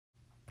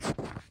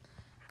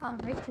All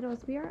right,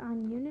 kiddos, we are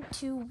on Unit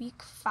 2,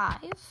 Week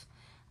 5,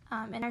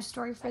 and our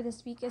story for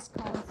this week is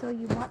called So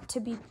You Want to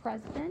Be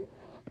President.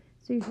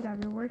 So you should have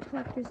your word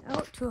collectors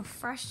out to a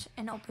fresh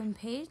and open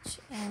page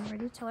and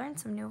ready to learn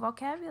some new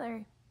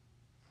vocabulary.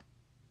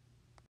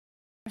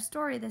 Our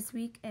story this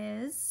week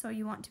is So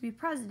You Want to Be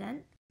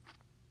President.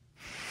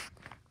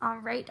 All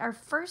right, our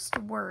first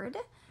word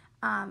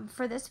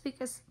for this week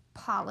is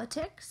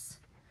politics.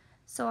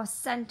 So a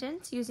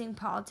sentence using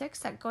politics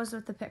that goes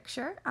with the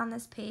picture on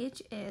this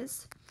page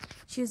is,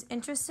 she was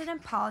interested in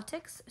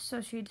politics, so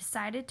she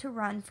decided to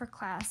run for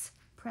class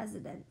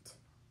president.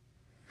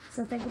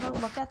 So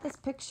look at this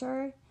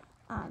picture,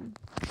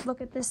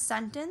 look at this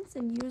sentence,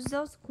 and use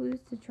those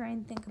clues to try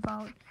and think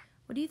about,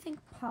 what do you think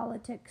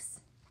politics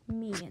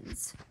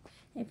means?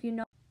 If you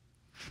know,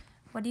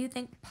 what do you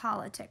think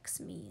politics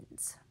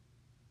means?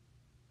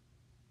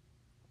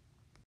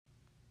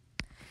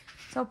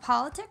 So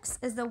politics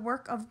is the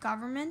work of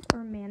government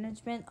or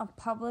management of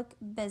public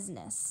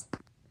business.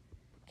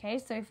 Okay,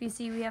 so if you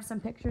see, we have some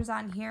pictures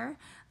on here.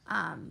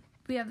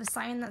 We have the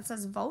sign that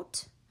says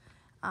vote.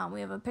 We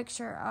have a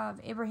picture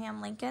of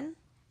Abraham Lincoln.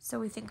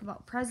 So we think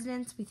about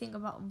presidents, we think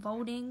about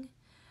voting,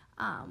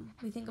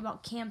 we think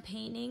about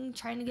campaigning,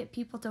 trying to get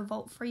people to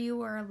vote for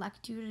you or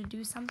elect you to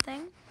do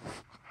something.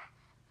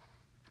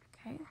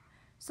 Okay,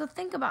 so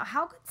think about,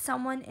 how could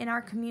someone in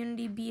our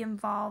community be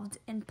involved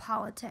in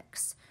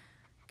politics?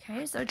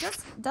 Okay, so it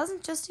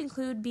doesn't just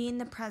include being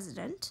the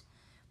president,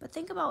 but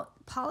think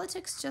about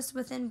politics just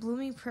within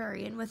Blooming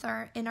Prairie and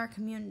in our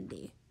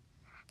community.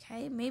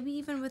 Okay, maybe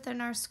even within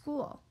our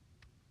school.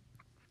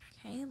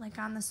 Okay, like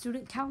on the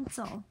student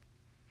council.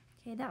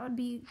 Okay, that would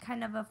be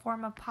kind of a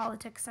form of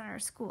politics in our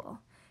school.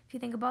 If you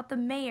think about the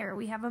mayor,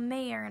 we have a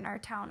mayor in our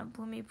town of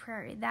Blooming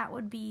Prairie. That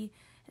would be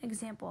an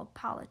example of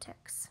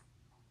politics.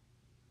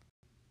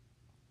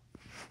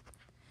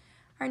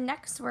 Our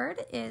next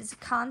word is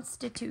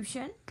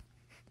constitution.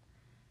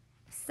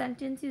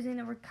 Sentence using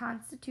the word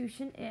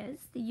constitution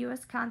is, the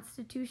U.S.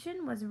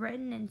 Constitution was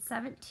written in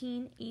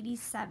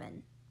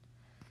 1787.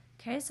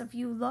 Okay, so if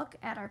you look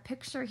at our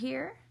picture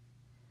here,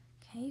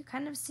 okay, you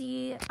kind of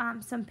see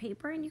some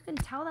paper, and you can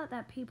tell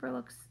that paper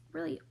looks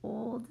really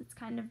old. It's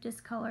kind of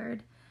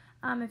discolored.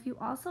 If you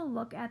also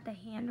look at the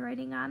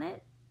handwriting on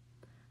it,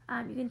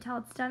 you can tell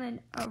it's done in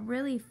a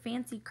really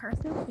fancy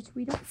cursive, which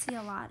we don't see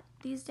a lot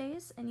these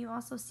days, and you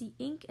also see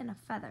ink and a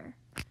feather.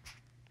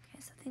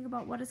 So think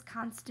about, what does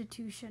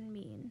Constitution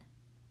mean?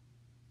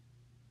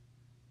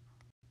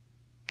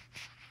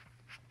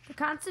 The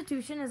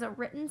Constitution is a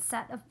written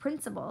set of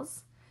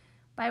principles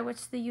by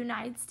which the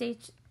United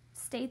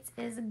States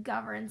is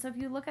governed. So if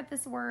you look at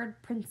this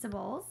word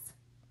principles,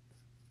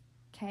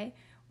 okay,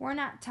 we're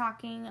not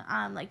talking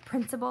like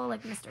principal,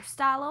 like Mr.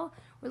 Stallo.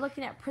 We're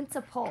looking at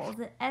principles.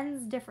 It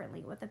ends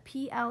differently with a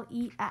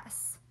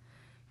P-L-E-S.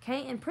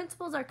 Okay, and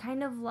principles are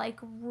kind of like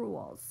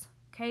rules.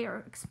 Okay,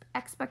 or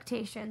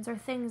expectations or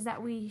things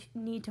that we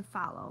need to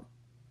follow.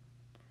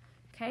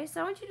 Okay, so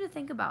I want you to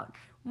think about,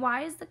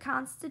 why is the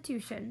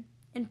Constitution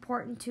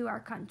important to our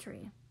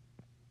country?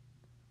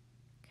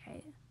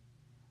 Okay,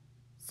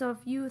 so if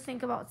you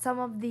think about some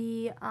of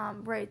the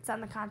rights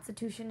on the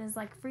Constitution, is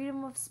like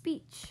freedom of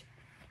speech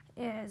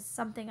is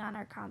something on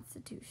our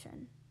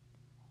Constitution.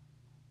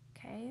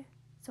 Okay,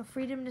 so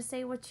freedom to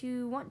say what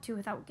you want to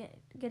without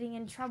getting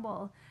in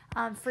trouble.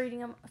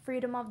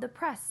 Freedom of the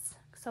press,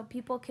 so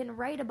people can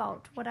write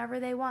about whatever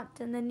they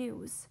want in the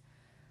news.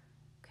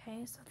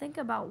 Okay, so think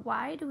about,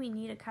 why do we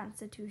need a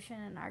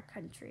constitution in our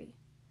country?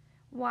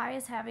 Why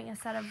is having a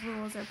set of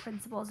rules or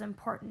principles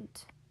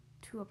important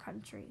to a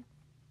country?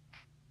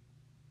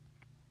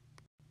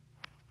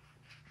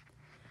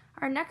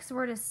 Our next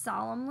word is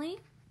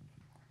solemnly.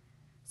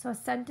 So a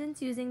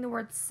sentence using the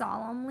word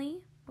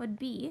solemnly would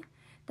be,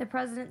 the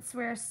president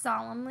swears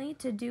solemnly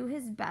to do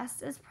his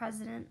best as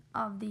president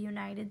of the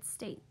United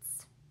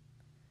States.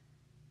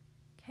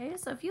 Okay,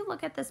 so if you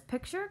look at this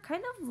picture,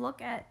 kind of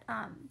look at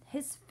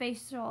his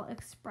facial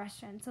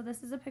expression. So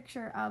this is a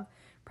picture of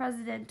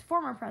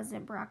former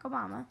President Barack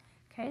Obama.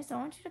 Okay, so I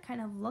want you to kind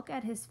of look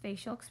at his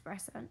facial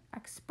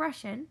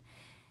expression,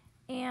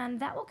 and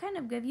that will kind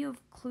of give you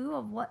a clue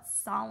of what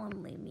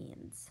solemnly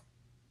means.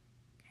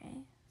 Okay,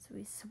 so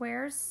he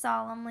swears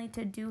solemnly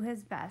to do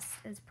his best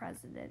as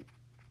president.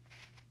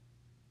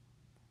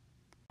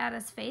 At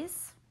his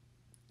face,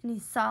 and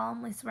he's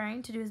solemnly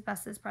swearing to do his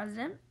best as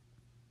president.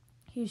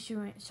 He's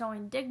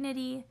showing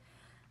dignity.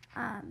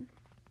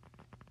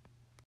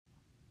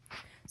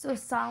 So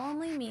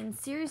solemnly means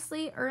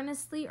seriously,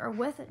 earnestly, or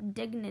with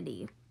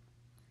dignity.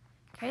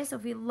 Okay, so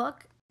if we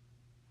look,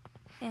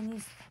 and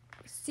he's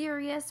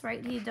serious,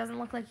 right? He doesn't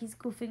look like he's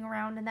goofing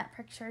around in that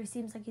picture. He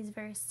seems like he's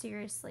very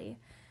seriously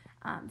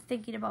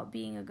thinking about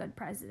being a good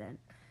president.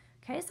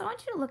 Okay, so I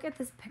want you to look at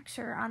this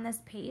picture on this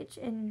page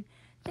and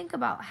think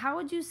about, how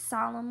would you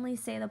solemnly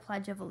say the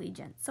Pledge of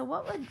Allegiance? So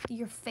what would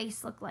your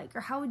face look like,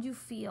 or how would you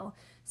feel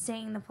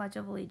saying the Pledge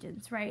of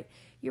Allegiance, right?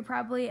 You're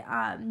probably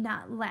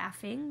not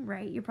laughing,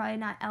 right? You're probably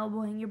not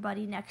elbowing your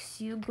buddy next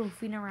to you,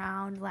 goofing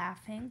around,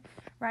 laughing,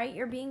 right?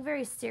 You're being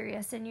very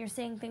serious, and you're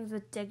saying things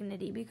with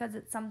dignity because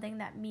it's something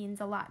that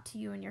means a lot to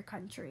you and your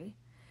country,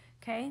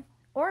 okay?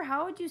 Or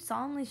how would you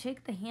solemnly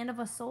shake the hand of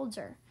a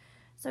soldier?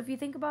 So if you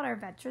think about our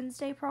Veterans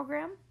Day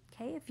program,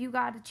 okay, if you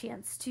got a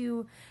chance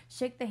to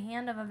shake the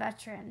hand of a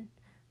veteran,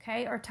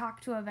 okay, or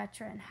talk to a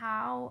veteran,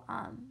 how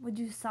would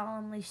you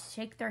solemnly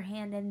shake their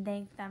hand and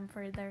thank them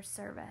for their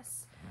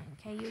service?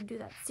 Okay, you would do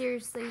that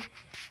seriously,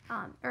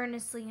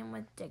 earnestly, and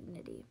with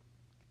dignity.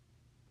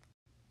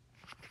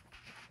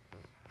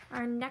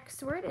 Our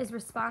next word is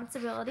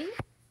responsibility.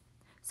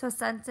 So a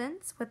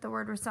sentence with the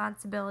word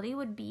responsibility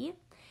would be,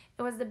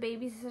 it was the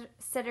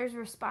babysitter's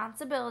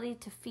responsibility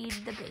to feed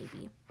the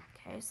baby.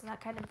 Okay, so that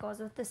kind of goes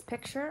with this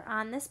picture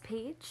on this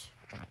page.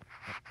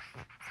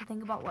 So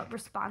think about what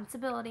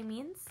responsibility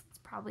means. It's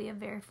probably a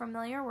very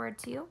familiar word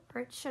to you, or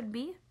it should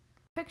be.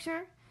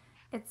 Picture,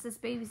 it's this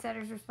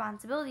babysitter's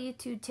responsibility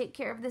to take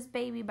care of this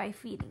baby by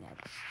feeding it.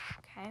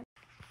 Okay.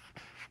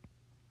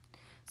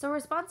 So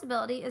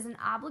responsibility is an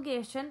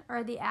obligation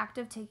or the act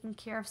of taking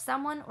care of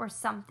someone or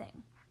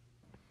something.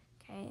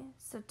 Okay,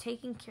 so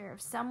taking care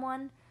of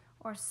someone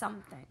or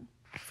something.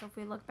 So if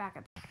we look back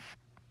at that.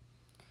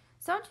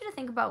 So I want you to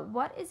think about,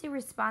 what is a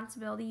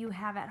responsibility you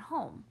have at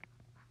home?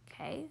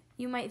 Okay,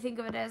 you might think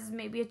of it as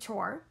maybe a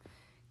chore.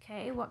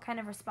 Okay, what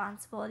kind of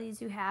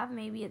responsibilities you have?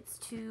 Maybe it's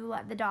to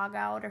let the dog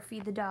out or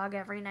feed the dog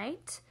every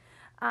night.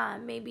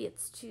 Maybe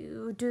it's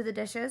to do the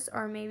dishes,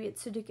 or maybe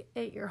it's to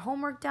get your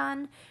homework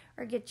done,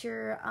 or get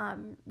your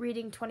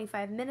reading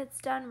 25 minutes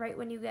done right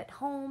when you get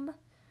home.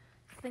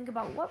 Think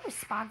about, what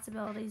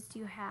responsibilities do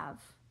you have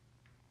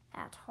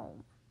at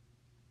home?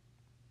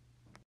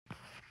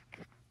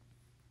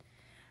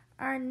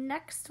 Our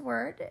next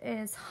word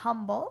is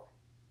humble.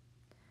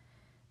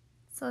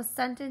 So a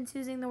sentence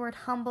using the word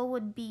humble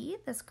would be,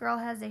 this girl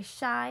has a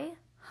shy,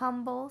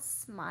 humble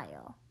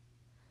smile.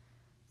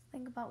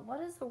 Think about,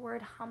 what does the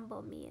word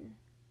humble mean?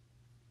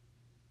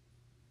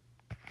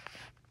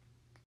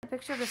 A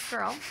picture of this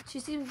girl.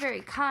 She seems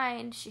very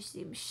kind. She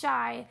seems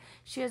shy.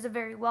 She has a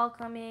very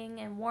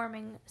welcoming and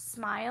warming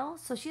smile.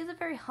 So she has a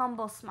very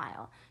humble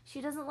smile. She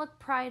doesn't look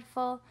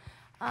prideful.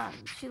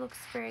 She looks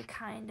very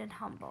kind and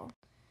humble.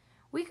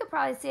 We could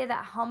probably say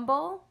that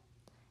humble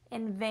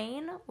and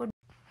vain would.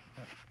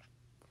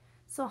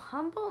 So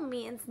humble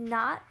means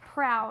not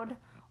proud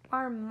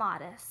or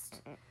modest.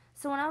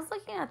 So when I was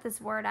looking at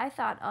this word, I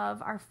thought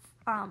of our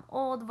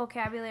old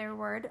vocabulary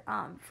word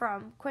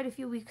from quite a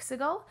few weeks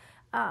ago,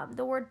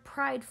 the word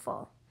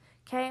prideful.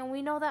 Okay, and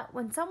we know that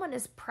when someone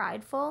is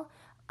prideful,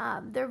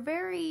 they're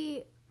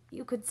very,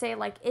 you could say,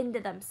 like, into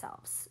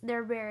themselves.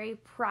 They're very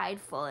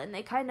prideful, and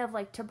they kind of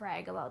like to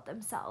brag about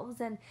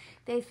themselves, and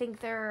they think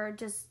they're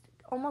just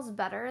almost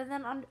better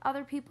than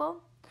other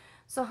people.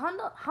 So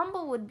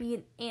humble would be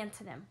an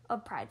antonym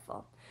of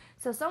prideful.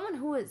 So someone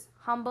who is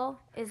humble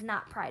is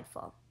not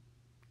prideful.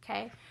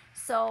 Okay,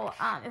 so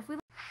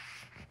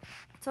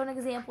so an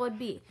example would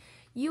be,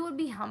 you would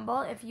be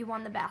humble if you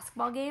won the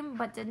basketball game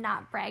but did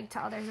not brag to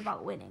others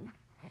about winning.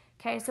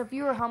 Okay, so if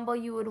you were humble,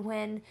 you would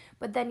win,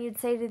 but then you'd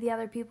say to the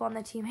other people on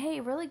the team,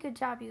 hey, really good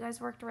job, you guys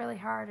worked really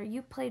hard, or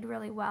you played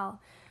really well.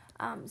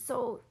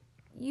 So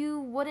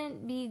you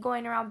wouldn't be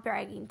going around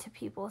bragging to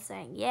people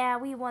saying, yeah,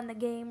 we won the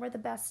game, we're the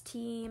best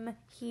team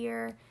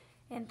here,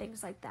 and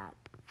things like that.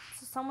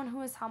 So someone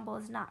who is humble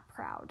is not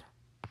proud.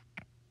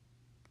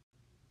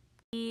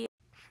 The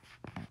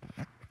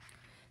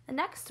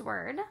next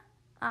word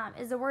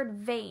is the word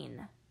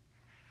vain.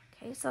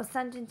 Okay, so a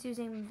sentence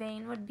using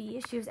vain would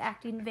be, she was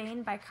acting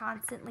vain by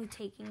constantly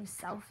taking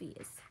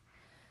selfies.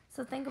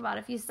 So think about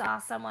if you saw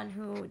someone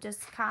who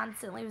just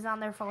constantly was on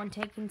their phone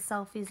taking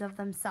selfies of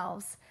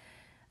themselves.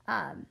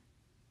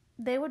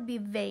 They would be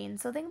vain.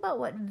 So think about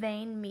what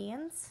vain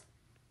means.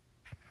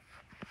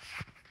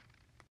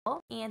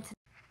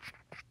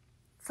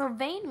 So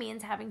vain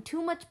means having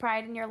too much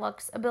pride in your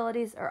looks,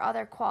 abilities, or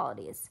other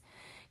qualities.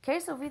 Okay,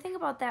 so if we think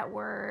about that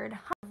word,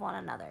 one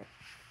another.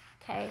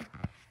 Okay,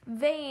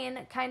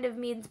 vain kind of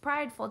means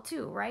prideful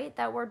too, right?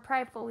 That word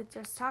prideful we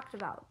just talked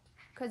about,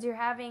 because you're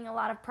having a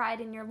lot of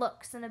pride in your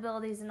looks and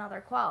abilities and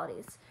other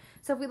qualities.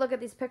 So if we look at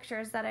these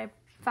pictures that I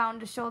found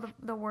to show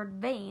the word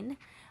vain,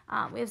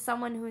 we have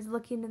someone who is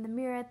looking in the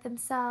mirror at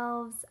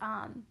themselves.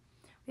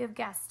 We have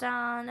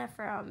Gaston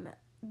from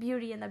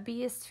Beauty and the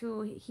Beast,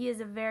 he is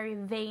a very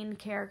vain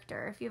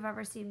character. If you've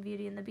ever seen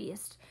Beauty and the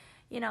Beast,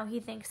 you know, he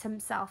thinks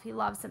himself, he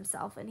loves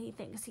himself, and he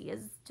thinks he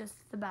is just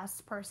the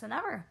best person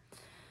ever.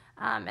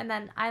 And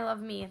then I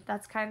Love Me,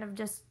 that's kind of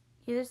just,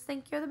 you just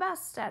think you're the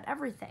best at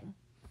everything.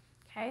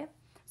 Okay?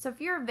 So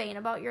if you're vain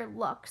about your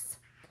looks,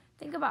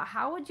 think about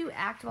how would you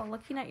act while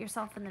looking at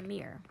yourself in the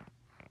mirror.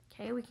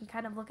 Okay, we can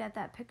kind of look at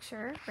that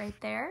picture right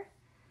there.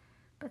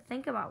 But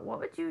think about, what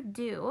would you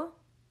do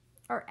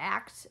or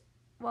act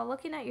while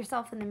looking at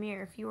yourself in the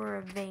mirror if you were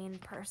a vain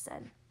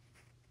person?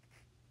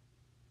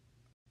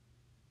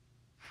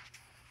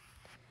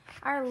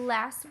 Our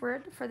last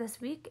word for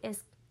this week is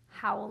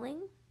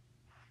howling.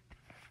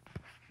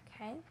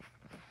 Okay,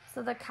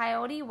 so the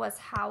coyote was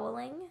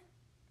howling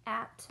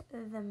at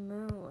the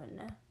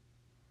moon.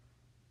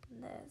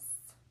 This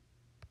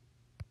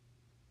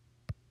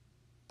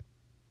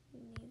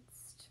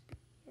needs to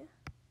be, there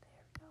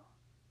we go.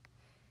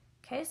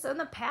 Okay, so in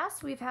the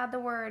past we've had the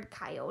word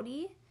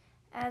coyote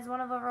as one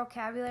of our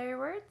vocabulary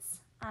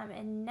words,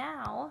 and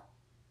now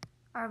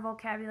our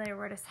vocabulary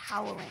word is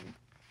howling.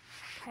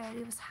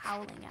 Coyote was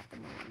howling at the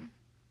moon.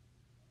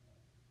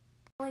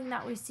 Howling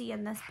that we see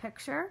in this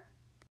picture.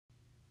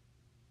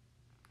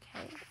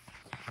 Okay,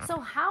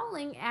 so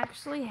howling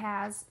actually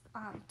has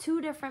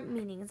two different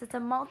meanings. It's a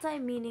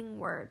multi-meaning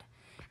word.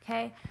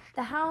 Okay,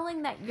 the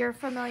howling that you're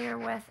familiar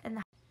with and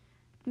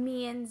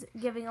means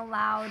giving a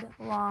loud,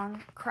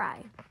 long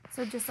cry.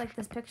 So just like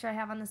this picture I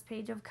have on this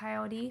page of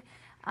coyote,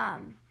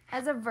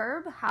 as a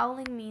verb,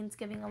 howling means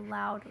giving a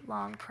loud,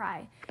 long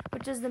cry,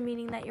 which is the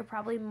meaning that you're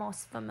probably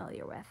most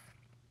familiar with.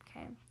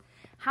 Okay,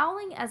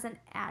 howling as an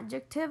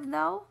adjective,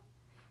 though,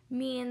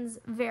 means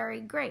very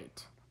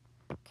great.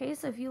 Okay,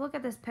 so if you look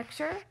at this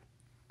picture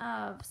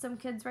of some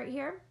kids right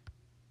here,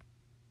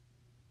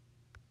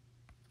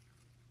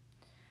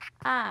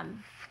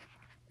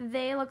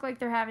 they look like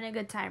they're having a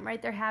good time,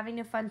 right? They're having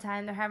a fun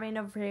time. They're having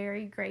a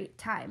very great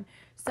time.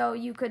 So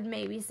you could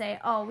maybe say,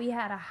 oh, we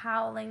had a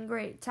howling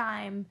great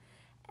time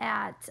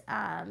at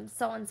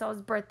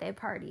so-and-so's birthday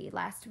party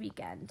last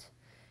weekend.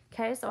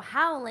 Okay, so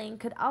howling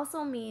could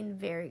also mean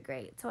very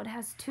great. So it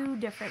has two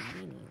different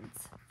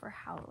meanings for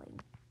howling.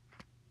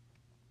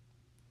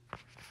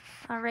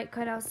 All right,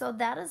 kiddos, so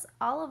that is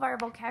all of our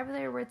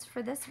vocabulary words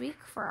for this week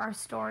for our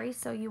story,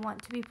 So You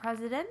Want to Be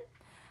President.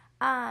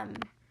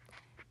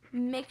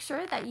 Make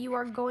sure that you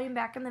are going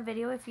back in the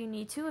video if you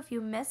need to, if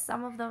you missed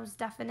some of those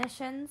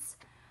definitions,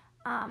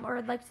 or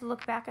would like to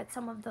look back at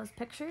some of those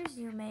pictures,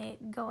 you may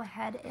go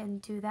ahead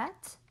and do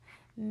that.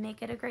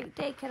 Make it a great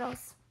day,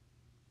 kiddos.